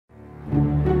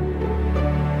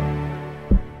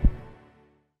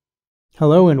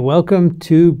Hello and welcome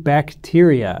to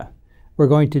bacteria. We're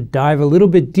going to dive a little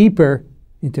bit deeper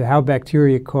into how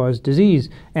bacteria cause disease.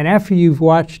 And after you've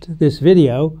watched this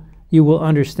video, you will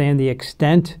understand the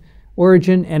extent,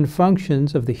 origin, and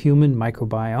functions of the human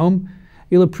microbiome.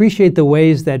 You'll appreciate the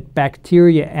ways that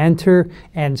bacteria enter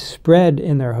and spread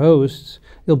in their hosts.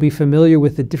 You'll be familiar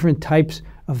with the different types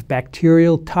of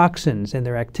bacterial toxins and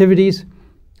their activities.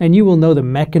 And you will know the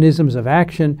mechanisms of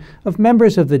action of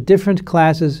members of the different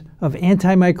classes of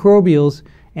antimicrobials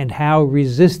and how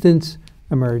resistance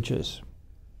emerges.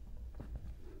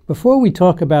 Before we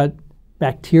talk about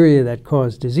bacteria that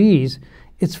cause disease,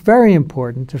 it's very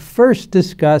important to first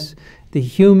discuss the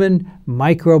human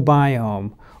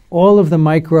microbiome, all of the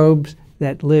microbes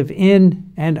that live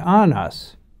in and on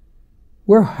us.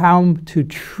 We're home to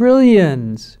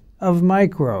trillions of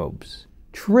microbes,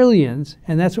 trillions,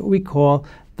 and that's what we call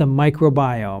the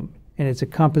microbiome. And it's a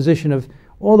composition of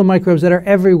all the microbes that are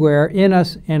everywhere in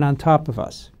us and on top of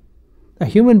us. A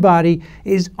human body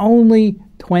is only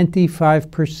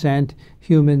 25%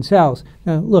 human cells.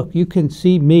 Now look, you can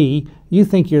see me. You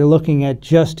think you're looking at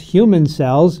just human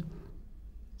cells.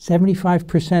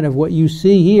 75% of what you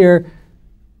see here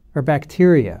are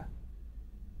bacteria.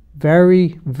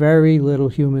 Very, very little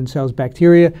human cells.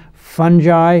 Bacteria,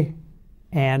 fungi,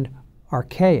 and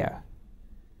archaea.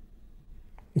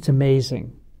 It's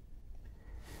amazing.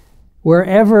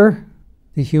 Wherever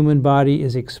the human body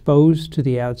is exposed to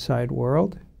the outside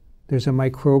world, there's a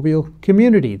microbial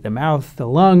community. The mouth, the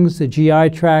lungs, the GI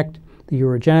tract, the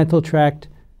urogenital tract,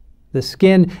 the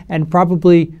skin, and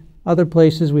probably other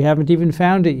places we haven't even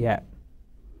found it yet.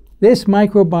 This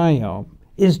microbiome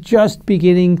is just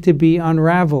beginning to be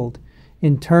unraveled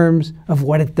in terms of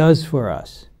what it does for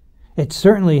us. It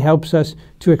certainly helps us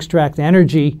to extract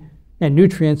energy and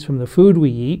nutrients from the food we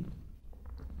eat,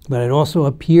 but it also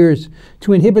appears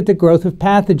to inhibit the growth of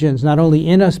pathogens, not only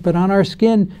in us, but on our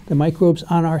skin. The microbes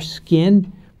on our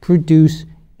skin produce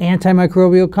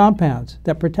antimicrobial compounds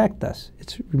that protect us.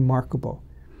 It's remarkable.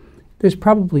 There's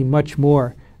probably much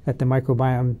more that the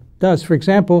microbiome does. For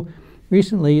example,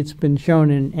 recently it's been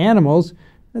shown in animals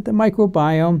that the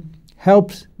microbiome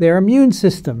helps their immune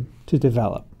system to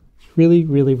develop. It's really,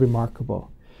 really remarkable.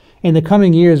 In the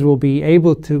coming years, we'll be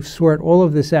able to sort all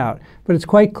of this out. But it's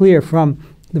quite clear from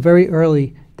the very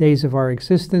early days of our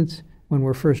existence, when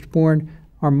we're first born,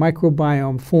 our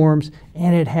microbiome forms,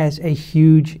 and it has a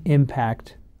huge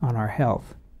impact on our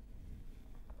health.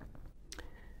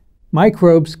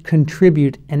 Microbes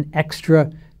contribute an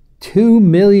extra 2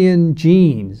 million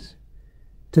genes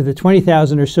to the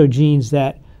 20,000 or so genes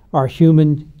that our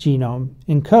human genome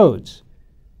encodes.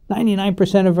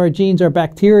 99% of our genes are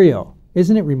bacterial.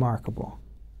 Isn't it remarkable?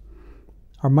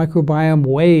 Our microbiome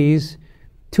weighs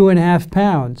 2.5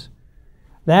 pounds.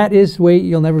 That is weight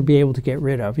you'll never be able to get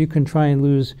rid of. You can try and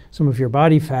lose some of your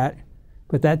body fat,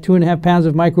 but that 2.5 pounds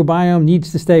of microbiome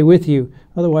needs to stay with you.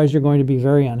 Otherwise, you're going to be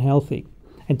very unhealthy.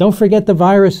 And don't forget the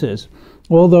viruses.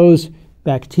 All those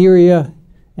bacteria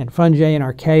and fungi and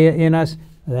archaea in us,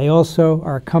 they also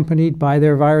are accompanied by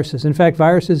their viruses. In fact,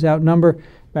 viruses outnumber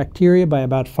bacteria by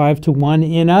about 5 to 1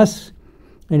 in us.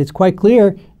 And it's quite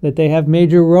clear that they have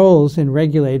major roles in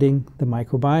regulating the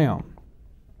microbiome.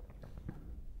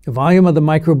 The volume of the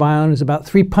microbiome is about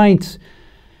 3 pints.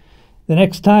 The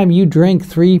next time you drink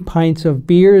 3 pints of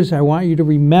beers, I want you to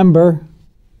remember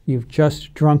you've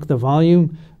just drunk the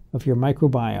volume of your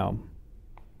microbiome.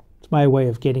 It's my way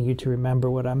of getting you to remember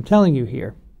what I'm telling you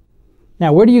here.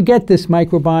 Now, where do you get this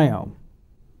microbiome?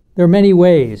 There are many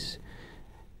ways.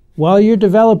 While you're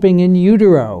developing in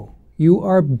utero, you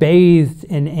are bathed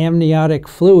in amniotic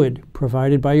fluid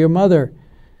provided by your mother.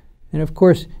 And of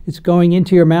course, it's going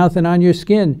into your mouth and on your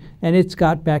skin, and it's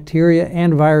got bacteria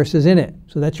and viruses in it.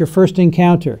 So that's your first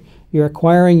encounter. You're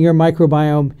acquiring your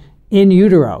microbiome in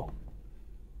utero.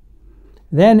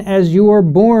 Then as you are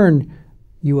born,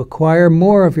 you acquire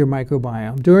more of your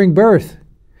microbiome during birth.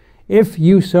 If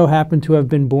you so happen to have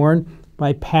been born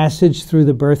by passage through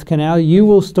the birth canal, you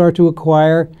will start to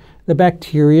acquire the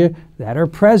bacteria that are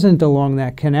present along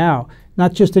that canal,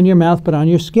 not just in your mouth, but on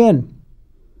your skin.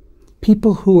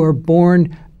 People who are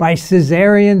born by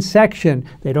cesarean section,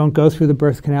 they don't go through the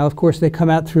birth canal. Of course, they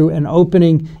come out through an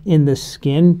opening in the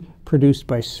skin produced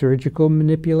by surgical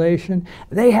manipulation.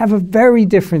 They have a very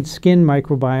different skin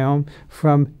microbiome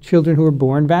from children who are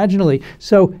born vaginally.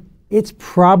 So it's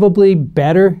probably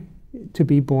better to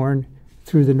be born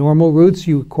through the normal routes.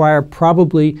 You acquire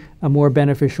probably a more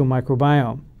beneficial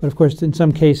microbiome. But of course, in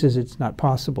some cases, it's not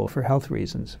possible for health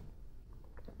reasons.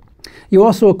 You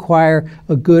also acquire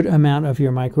a good amount of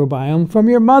your microbiome from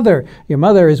your mother. Your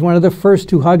mother is one of the first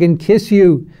to hug and kiss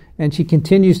you, and she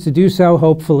continues to do so,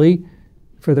 hopefully,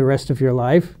 for the rest of your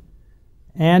life.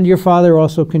 And your father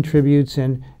also contributes,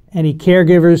 and any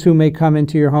caregivers who may come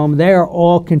into your home, they are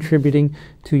all contributing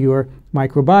to your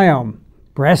microbiome.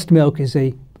 Breast milk is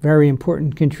a very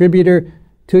important contributor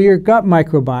to your gut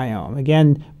microbiome.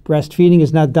 Again, breastfeeding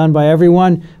is not done by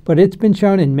everyone, but it's been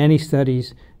shown in many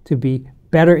studies to be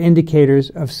better indicators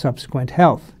of subsequent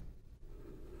health.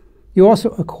 You also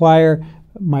acquire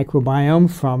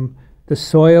microbiome from the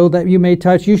soil that you may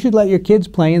touch. You should let your kids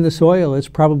play in the soil. It's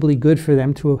probably good for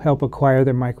them to help acquire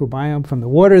their microbiome from the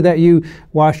water that you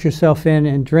wash yourself in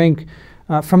and drink,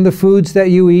 from the foods that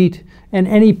you eat, and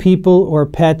any people or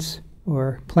pets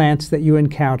or plants that you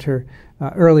encounter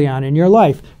early on in your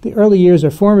life. The early years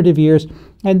are formative years,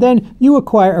 and then you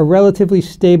acquire a relatively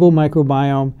stable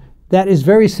microbiome that is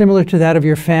very similar to that of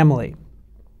your family.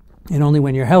 And only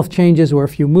when your health changes, or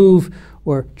if you move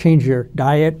or change your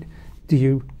diet, do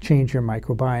you change your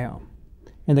microbiome.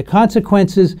 And the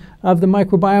consequences of the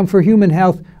microbiome for human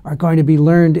health are going to be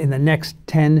learned in the next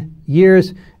 10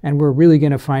 years, and we're really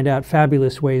going to find out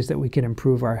fabulous ways that we can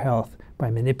improve our health by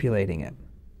manipulating it.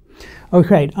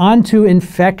 Okay, on to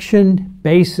infection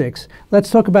basics.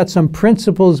 Let's talk about some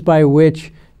principles by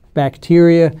which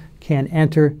bacteria can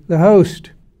enter the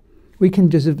host. We can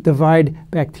divide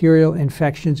bacterial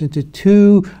infections into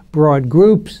two broad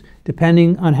groups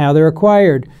depending on how they're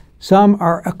acquired. Some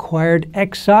are acquired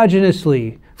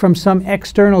exogenously from some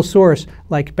external source,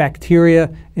 like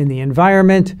bacteria in the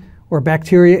environment, or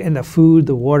bacteria in the food,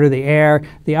 the water, the air,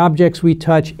 the objects we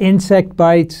touch, insect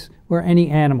bites, or any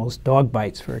animals, dog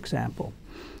bites, for example.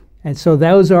 And so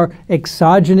those are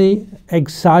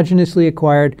exogenously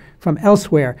acquired from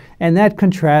elsewhere, and that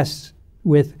contrasts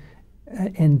with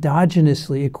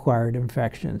endogenously acquired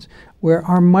infections, where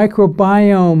our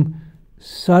microbiome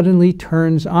suddenly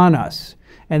turns on us.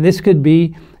 And this could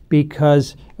be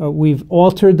because we've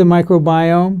altered the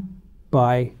microbiome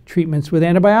by treatments with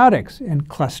antibiotics. And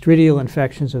clostridial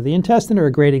infections of the intestine are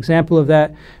a great example of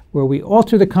that, where we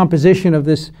alter the composition of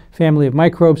this family of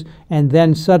microbes, and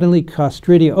then suddenly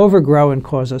Clostridia overgrow and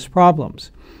cause us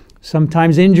problems.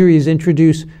 Sometimes injuries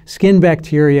introduce skin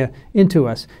bacteria into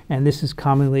us, and this is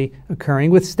commonly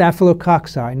occurring with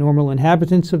staphylococci, normal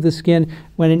inhabitants of the skin.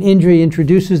 When an injury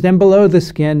introduces them below the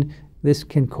skin, this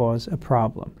can cause a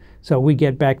problem. So we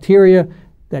get bacteria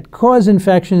that cause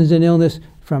infections and illness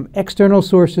from external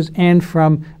sources and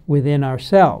from within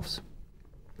ourselves.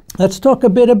 Let's talk a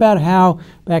bit about how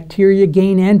bacteria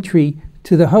gain entry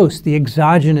to the host, the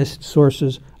exogenous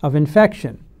sources of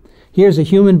infection. Here's a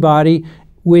human body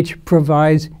which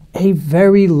provides a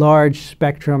very large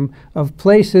spectrum of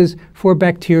places for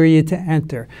bacteria to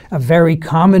enter. A very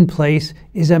common place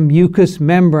is a mucous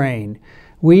membrane.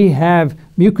 We have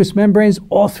mucous membranes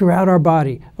all throughout our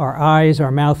body, our eyes,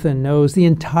 our mouth and nose, the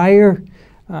entire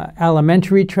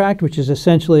alimentary tract, which is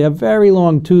essentially a very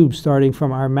long tube starting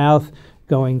from our mouth,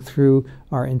 going through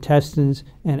our intestines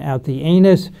and out the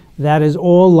anus. That is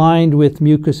all lined with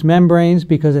mucous membranes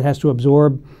because it has to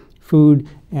absorb food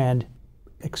and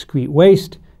excrete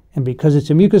waste. And because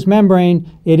it's a mucous membrane,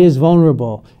 it is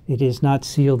vulnerable. It is not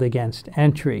sealed against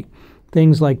entry.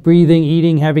 Things like breathing,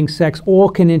 eating, having sex, all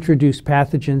can introduce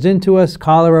pathogens into us.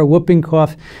 Cholera, whooping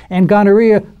cough, and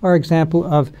gonorrhea are examples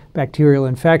of bacterial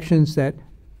infections that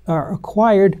are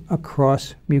acquired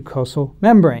across mucosal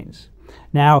membranes.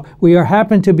 Now, we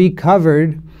happen to be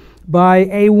covered by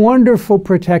a wonderful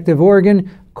protective organ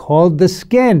called the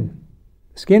skin.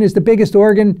 Skin is the biggest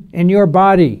organ in your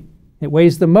body. It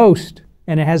weighs the most,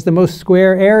 and it has the most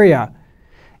square area.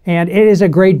 And it is a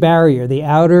great barrier. The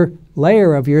outer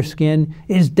layer of your skin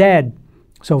is dead,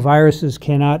 so viruses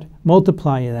cannot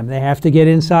multiply in them. They have to get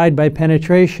inside by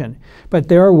penetration. But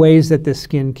there are ways that the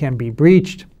skin can be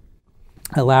breached,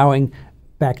 allowing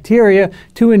bacteria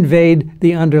to invade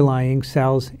the underlying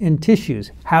cells and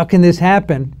tissues. How can this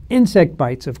happen? Insect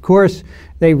bites, of course.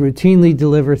 They routinely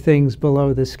deliver things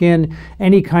below the skin.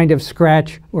 Any kind of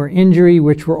scratch or injury,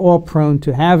 which we're all prone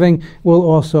to having, will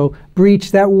also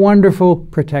breach that wonderful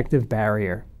protective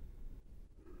barrier.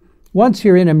 Once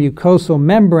you're in a mucosal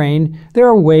membrane, there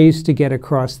are ways to get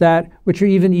across that, which are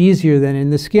even easier than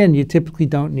in the skin. You typically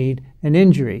don't need an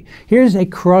injury. Here's a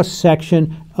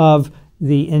cross-section of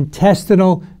the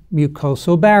intestinal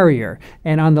mucosal barrier.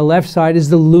 And on the left side is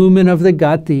the lumen of the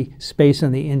gut, the space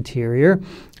on the interior.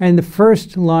 And the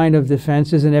first line of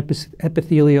defense is an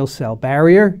epithelial cell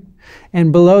barrier.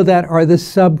 And below that are the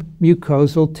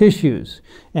submucosal tissues.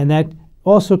 And that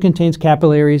also contains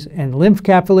capillaries and lymph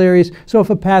capillaries. So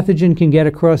if a pathogen can get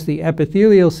across the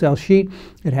epithelial cell sheet,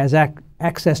 it has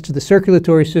access to the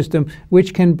circulatory system,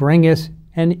 which can bring it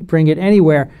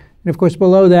anywhere. And of course,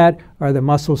 below that are the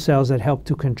muscle cells that help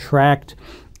to contract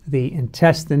the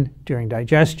intestine during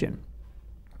digestion.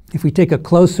 If we take a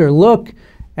closer look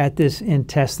at this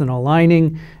intestinal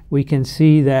lining, we can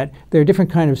see that there are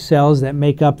different kinds of cells that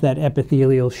make up that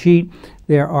epithelial sheet.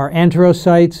 There are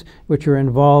enterocytes, which are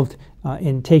involved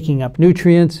in taking up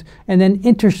nutrients, and then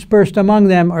interspersed among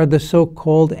them are the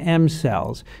so-called M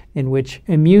cells, in which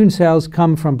immune cells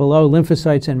come from below,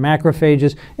 lymphocytes and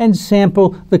macrophages, and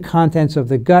sample the contents of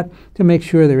the gut to make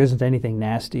sure there isn't anything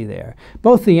nasty there.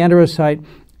 Both the enterocyte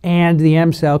and the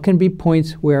M cell can be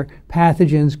points where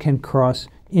pathogens can cross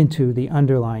into the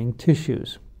underlying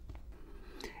tissues.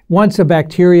 Once a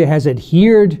bacteria has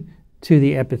adhered to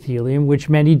the epithelium, which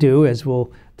many do, as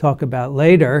we'll talk about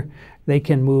later, they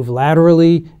can move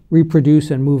laterally,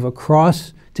 reproduce, and move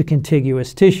across to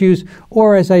contiguous tissues,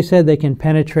 or as I said, they can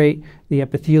penetrate the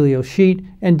epithelial sheet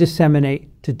and disseminate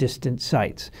to distant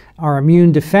sites. Our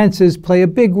immune defenses play a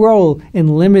big role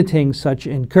in limiting such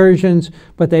incursions,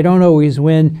 but they don't always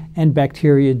win, and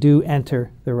bacteria do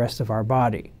enter the rest of our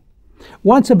body.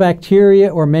 Once a bacteria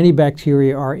or many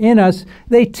bacteria are in us,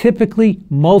 they typically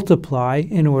multiply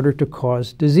in order to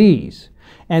cause disease.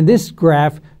 And this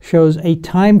graph shows a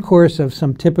time course of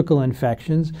some typical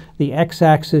infections. The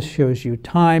x-axis shows you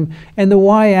time, and the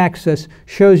y-axis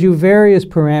shows you various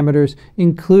parameters,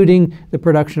 including the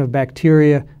production of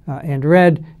bacteria in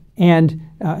red and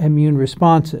immune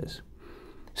responses.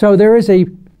 So there is a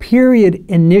period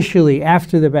initially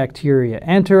after the bacteria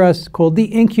enter us called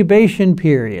the incubation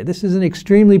period. This is an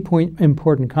extremely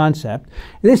important concept.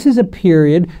 This is a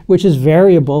period which is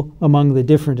variable among the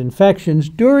different infections,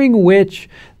 during which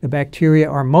the bacteria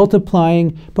are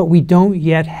multiplying, but we don't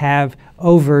yet have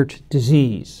overt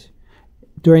disease.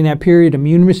 During that period,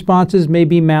 immune responses may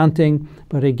be mounting,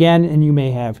 but again, and you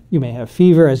may have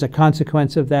fever as a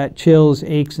consequence of that, chills,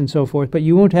 aches, and so forth, but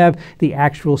you won't have the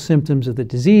actual symptoms of the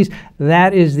disease.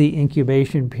 That is the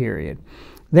incubation period.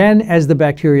 Then, as the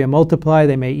bacteria multiply,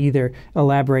 they may either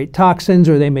elaborate toxins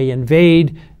or they may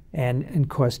invade and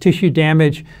cause tissue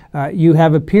damage. You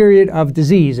have a period of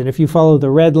disease, and if you follow the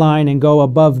red line and go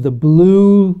above the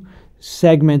blue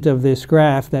segment of this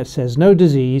graph that says no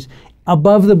disease,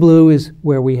 above the blue is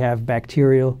where we have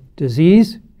bacterial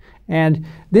disease, and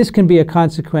this can be a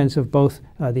consequence of both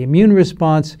the immune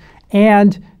response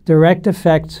and direct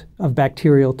effects of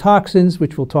bacterial toxins,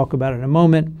 which we'll talk about in a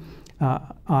moment,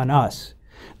 on us.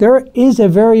 There is a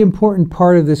very important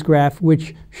part of this graph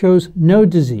which shows no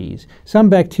disease. Some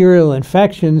bacterial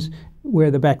infections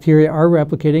where the bacteria are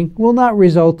replicating will not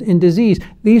result in disease.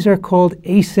 These are called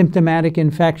asymptomatic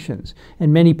infections,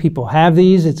 and many people have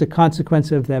these. It's a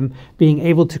consequence of them being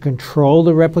able to control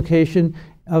the replication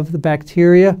of the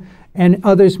bacteria, and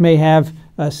others may have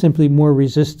simply more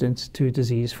resistance to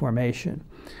disease formation.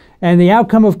 And the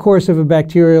outcome, of course, of a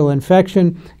bacterial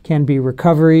infection can be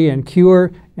recovery and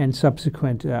cure and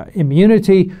subsequent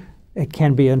immunity. It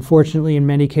can be, unfortunately, in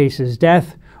many cases,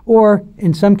 death. Or,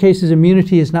 in some cases,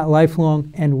 immunity is not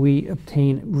lifelong, and we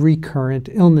obtain recurrent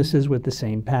illnesses with the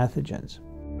same pathogens.